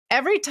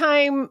every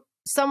time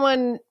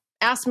someone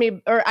asks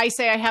me, or I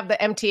say I have the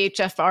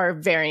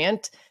MTHFR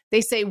variant,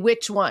 they say,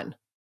 which one?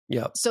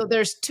 Yep. So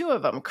there's 2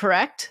 of them,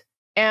 correct?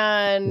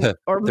 And,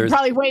 or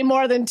probably way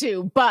more than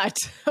 2, but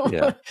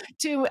yeah.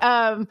 2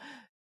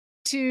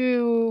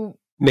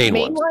 main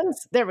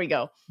ones. There we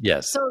go.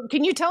 Yes. So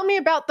can you tell me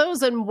about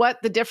those and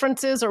what the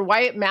difference is or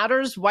why it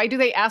matters? Why do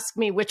they ask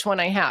me which one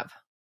I have?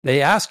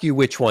 They ask you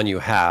which one you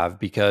have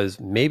because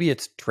maybe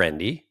it's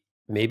trendy.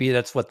 Maybe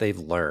that's what they've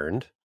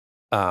learned.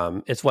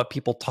 It's what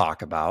people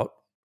talk about.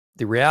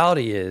 The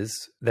reality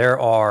is there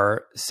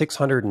are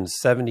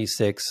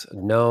 676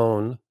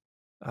 known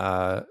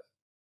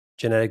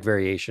genetic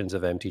variations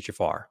of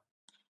MTHFR.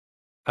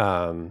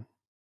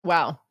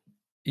 Wow.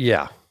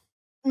 Yeah.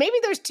 Maybe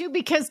there's 2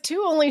 because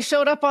 2 only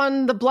showed up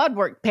on the blood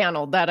work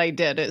panel that I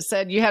did. It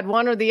said you had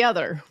one or the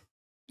other.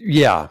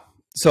 Yeah.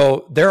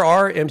 So there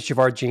are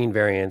MTHFR gene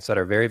variants that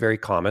are very, very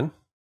common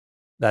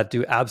that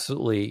do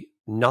absolutely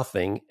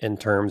nothing in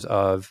terms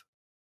of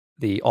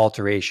the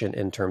alteration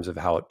in terms of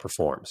how it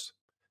performs.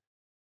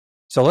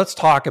 So let's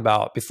talk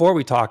about, before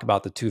we talk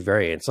about the 2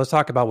 variants, let's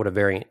talk about what a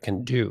variant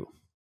can do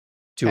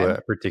to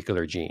a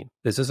particular gene.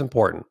 This is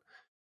important.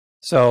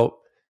 So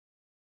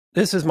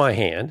this is my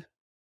hand,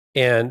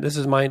 and this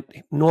is my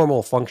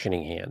normal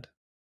functioning hand.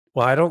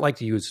 Well, I don't like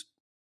to use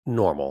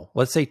normal.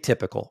 Let's say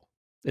typical.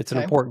 It's an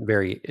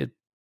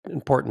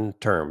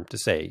important term to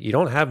say. You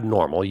don't have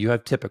normal, you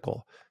have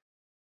typical.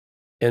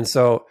 And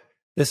so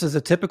this is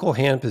a typical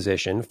hand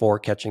position for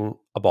catching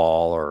a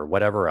ball or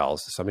whatever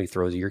else. If somebody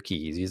throws you your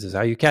keys, this is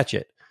how you catch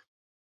it.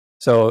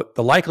 So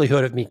the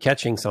likelihood of me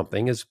catching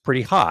something is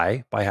pretty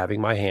high by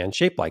having my hand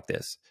shaped like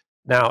this.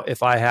 Now,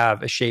 if I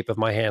have a shape of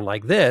my hand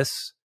like this,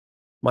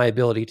 my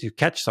ability to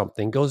catch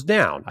something goes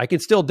down. I can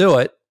still do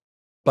it,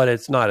 but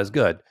it's not as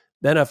good.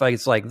 Then if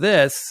it's like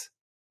this,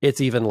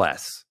 it's even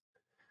less.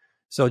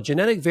 So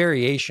genetic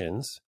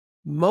variations,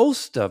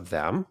 most of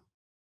them,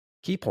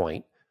 key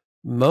point,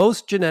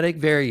 most genetic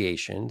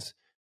variations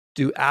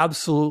do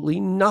absolutely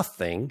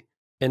nothing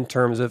in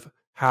terms of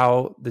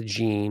how the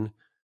gene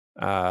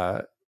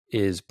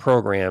is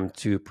programmed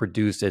to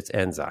produce its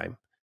enzyme.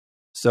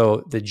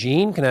 So the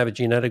gene can have a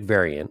genetic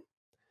variant,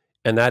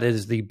 and that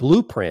is the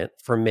blueprint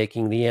for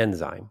making the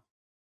enzyme.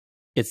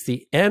 It's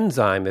the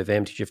enzyme of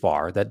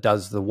MTHFR that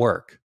does the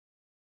work.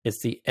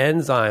 It's the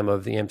enzyme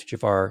of the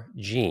MTHFR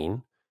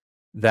gene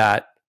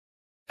that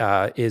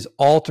is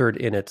altered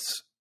in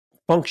its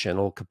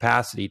functional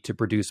capacity to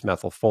produce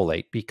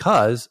methylfolate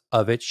because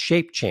of its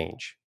shape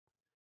change.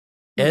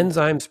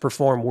 Enzymes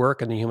perform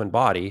work in the human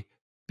body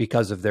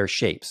because of their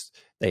shapes.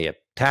 They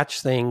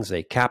attach things,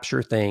 they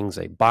capture things,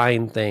 they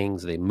bind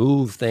things, they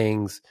move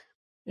things.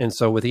 And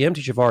so with the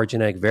MTHFR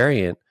genetic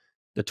variant,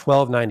 the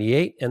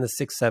 1298 and the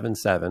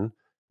 677,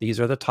 these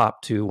are the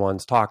top 2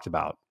 ones talked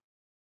about.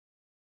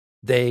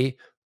 They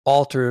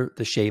alter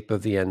the shape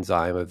of the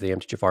enzyme, of the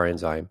MTHFR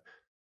enzyme,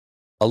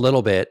 a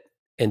little bit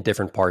in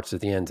different parts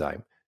of the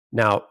enzyme.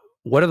 Now,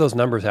 what do those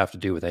numbers have to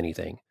do with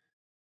anything?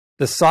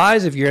 The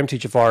size of your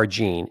MTHFR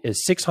gene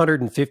is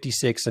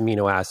 656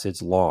 amino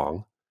acids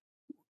long.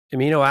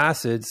 Amino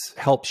acids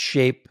help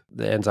shape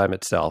the enzyme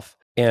itself.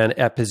 And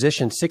at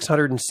position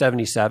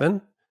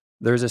 677,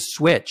 there's a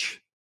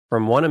switch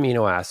from one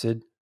amino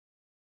acid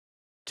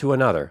to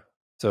another.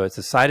 So it's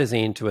a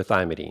cytosine to a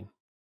thymidine.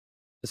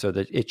 So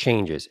that it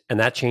changes, and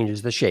that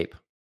changes the shape.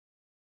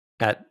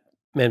 At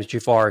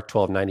MTHFR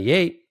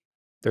 1298,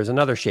 there's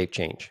another shape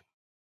change.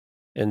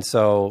 And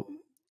so,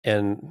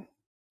 and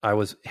I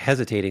was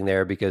hesitating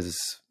there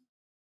because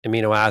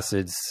amino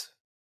acids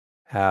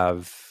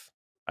have,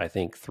 I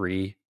think,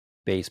 3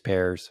 base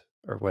pairs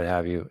or what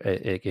have you.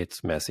 It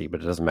gets messy,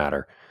 but it doesn't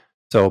matter.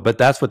 So, but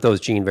that's what those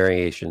gene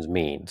variations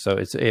mean. So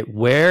it's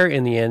where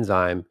in the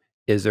enzyme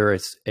is there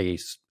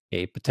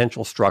a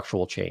potential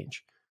structural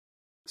change.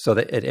 So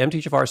that at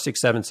MTHFR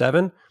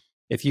 677,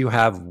 if you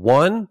have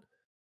one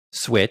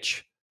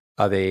switch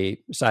of a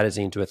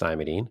cytosine to a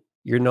thymidine,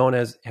 you're known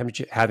as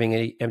having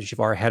a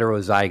MTHFR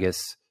heterozygous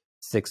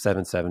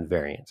 677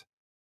 variant.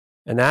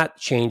 And that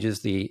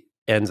changes the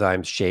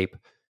enzyme's shape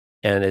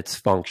and its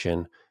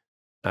function.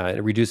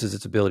 It reduces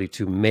its ability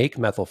to make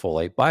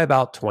methylfolate by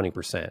about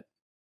 20%.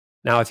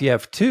 Now, if you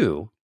have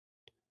 2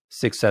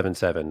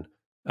 677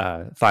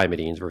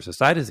 thymidines versus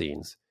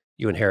cytosines,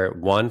 you inherit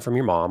one from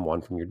your mom,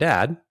 one from your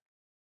dad,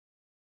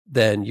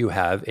 then you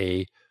have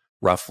a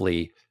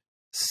roughly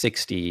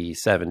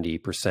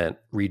 60-70%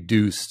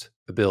 reduced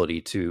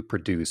ability to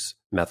produce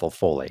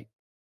methylfolate.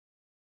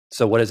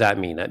 So what does that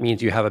mean? That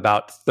means you have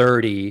about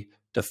 30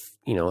 to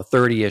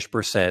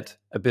 30-ish%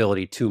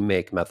 ability to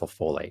make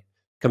methylfolate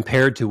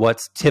compared to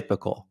what's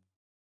typical.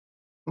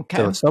 Okay.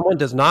 So if someone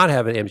does not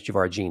have an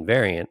MTHFR gene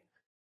variant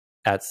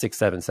at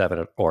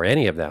 677 or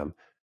any of them,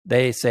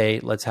 they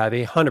say, let's have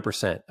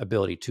 100%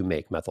 ability to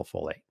make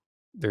methylfolate.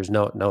 There's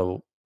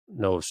no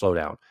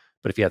slowdown.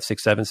 But if you have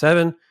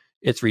 677,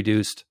 it's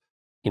reduced,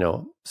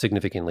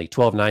 significantly.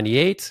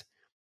 1298,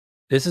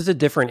 this is a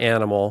different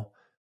animal,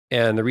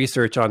 and the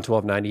research on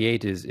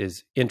 1298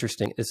 is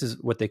interesting. This is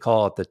what they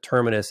call at the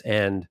terminus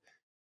end,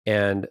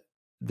 and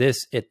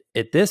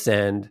at this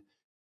end,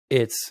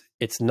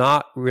 it's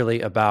not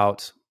really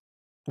about,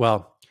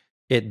 well,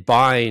 it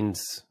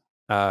binds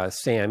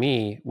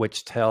SAMe,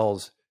 which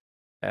tells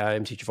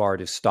MTHFR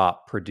to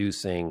stop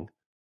producing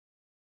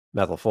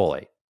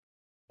methylfolate.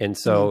 And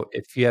so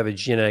if you have a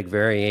genetic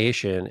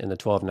variation in the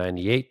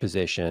 1298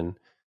 position,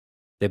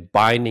 the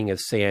binding of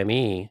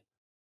SAMe,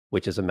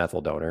 which is a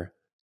methyl donor,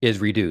 is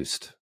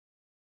reduced.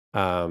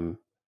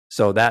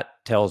 So that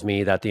tells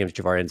me that the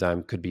MTHFR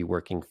enzyme could be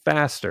working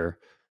faster.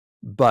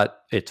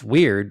 But it's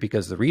weird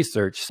because the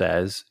research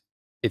says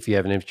if you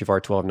have an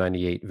MTHFR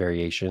 1298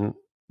 variation,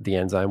 the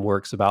enzyme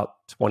works about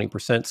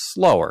 20%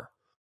 slower.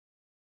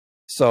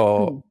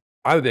 So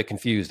I'm a bit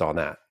confused on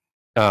that.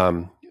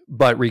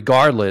 But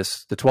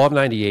regardless, the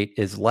 1298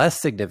 is less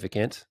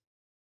significant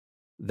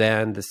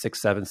than the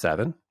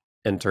 677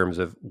 in terms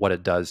of what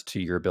it does to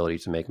your ability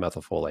to make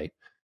methylfolate.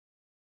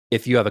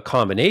 If you have a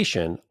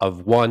combination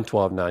of one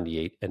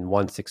 1298 and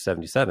one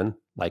 677,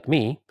 like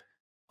me,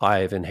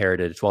 I've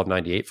inherited a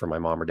 1298 from my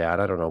mom or dad.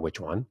 I don't know which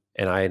one.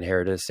 And I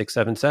inherited a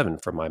 677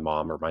 from my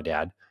mom or my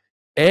dad.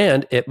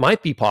 And it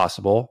might be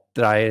possible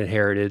that I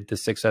inherited the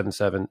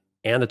 677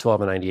 and the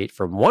 1298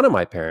 from one of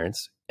my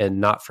parents and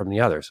not from the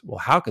others. Well,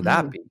 how could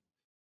that be?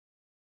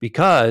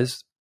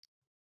 Because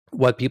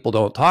what people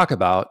don't talk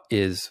about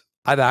is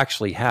I've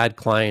actually had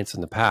clients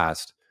in the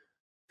past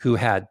who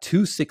had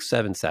two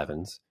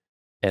 677s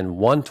and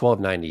one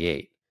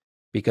 1298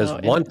 because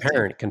one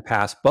parent can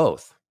pass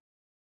both.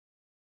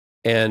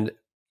 And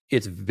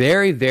it's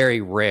very,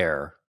 very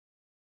rare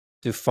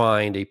to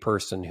find a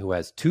person who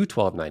has two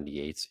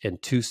 1298s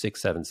and two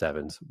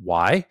 677s.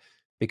 Why?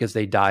 Because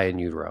they die in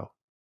utero.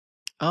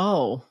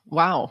 Oh,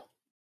 wow.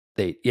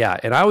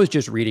 And I was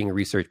just reading a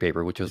research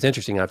paper, which was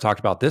interesting. I've talked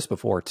about this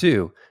before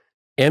too.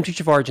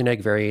 MTHFR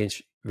genetic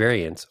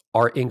variants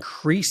are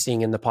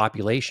increasing in the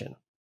population.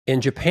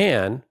 In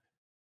Japan,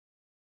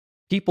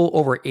 people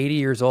over 80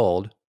 years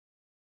old,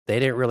 they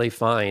didn't really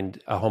find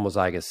a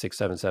homozygous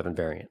 677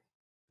 variant.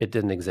 It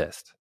didn't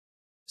exist.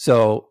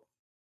 So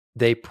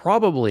they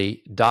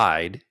probably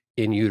died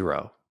in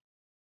utero.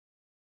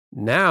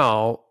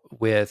 Now,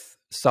 with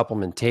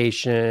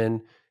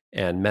supplementation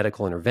and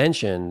medical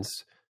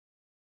interventions,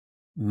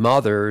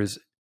 mothers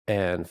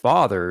and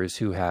fathers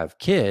who have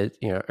kids,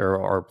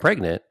 or are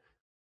pregnant,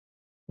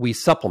 we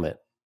supplement.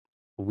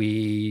 We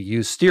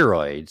use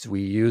steroids.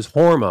 We use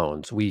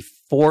hormones. We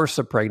force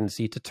a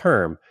pregnancy to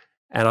term.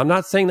 And I'm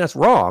not saying that's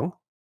wrong.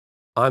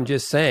 I'm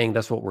just saying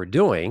that's what we're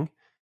doing.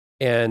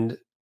 And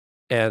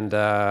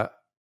I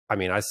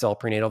mean, I sell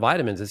prenatal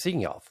vitamins at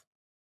Seeking Health,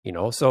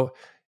 so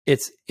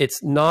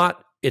it's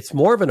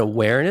more of an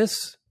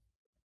awareness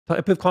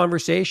type of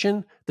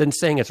conversation than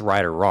saying it's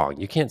right or wrong.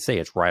 You can't say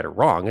it's right or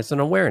wrong. It's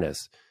an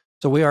awareness.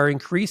 So we are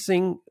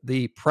increasing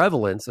the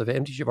prevalence of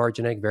MTHFR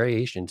genetic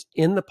variations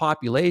in the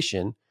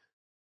population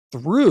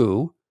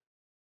through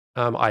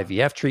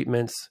IVF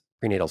treatments,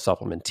 prenatal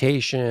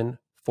supplementation,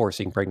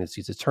 forcing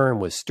pregnancies to term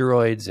with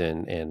steroids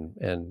and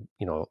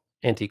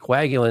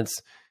anticoagulants.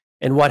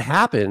 And what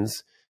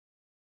happens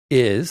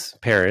is,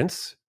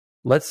 parents,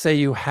 let's say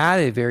you had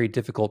a very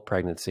difficult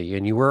pregnancy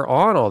and you were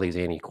on all these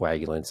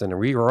anticoagulants and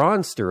we were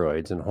on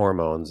steroids and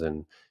hormones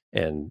and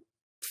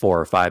 4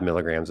 or 5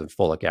 milligrams of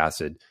folic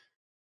acid.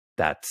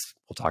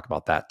 We'll talk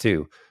about that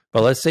too.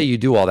 But let's say you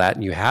do all that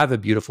and you have a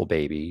beautiful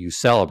baby, you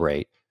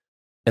celebrate,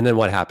 and then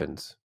what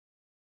happens?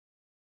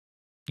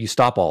 You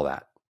stop all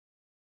that.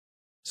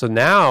 So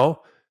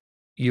now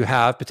you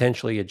have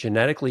potentially a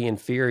genetically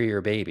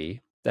inferior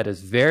baby that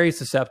is very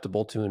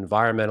susceptible to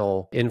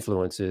environmental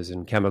influences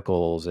and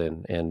chemicals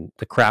and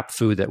the crap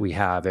food that we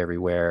have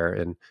everywhere.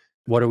 And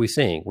what are we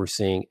seeing? We're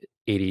seeing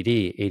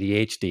ADD,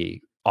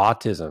 ADHD,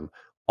 autism,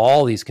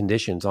 all these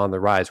conditions on the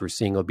rise. We're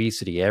seeing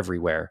obesity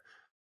everywhere.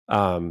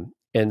 And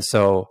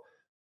so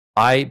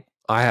I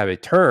have a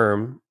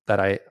term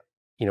that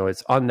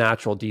it's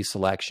unnatural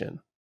deselection.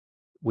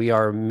 We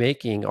are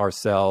making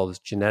ourselves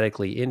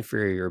genetically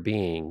inferior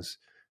beings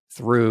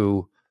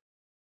through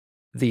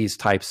these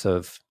types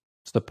of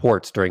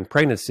supports during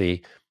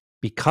pregnancy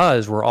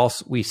because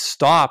we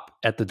stop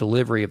at the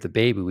delivery of the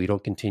baby. We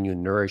don't continue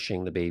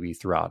nourishing the baby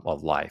throughout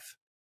life.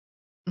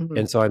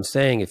 And so I'm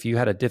saying if you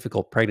had a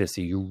difficult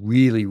pregnancy, you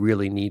really,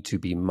 really need to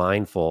be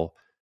mindful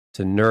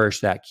to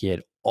nourish that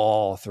kid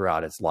all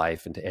throughout its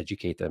life and to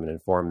educate them and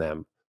inform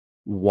them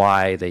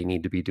why they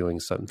need to be doing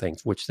certain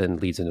things, which then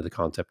leads into the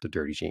concept of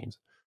dirty genes.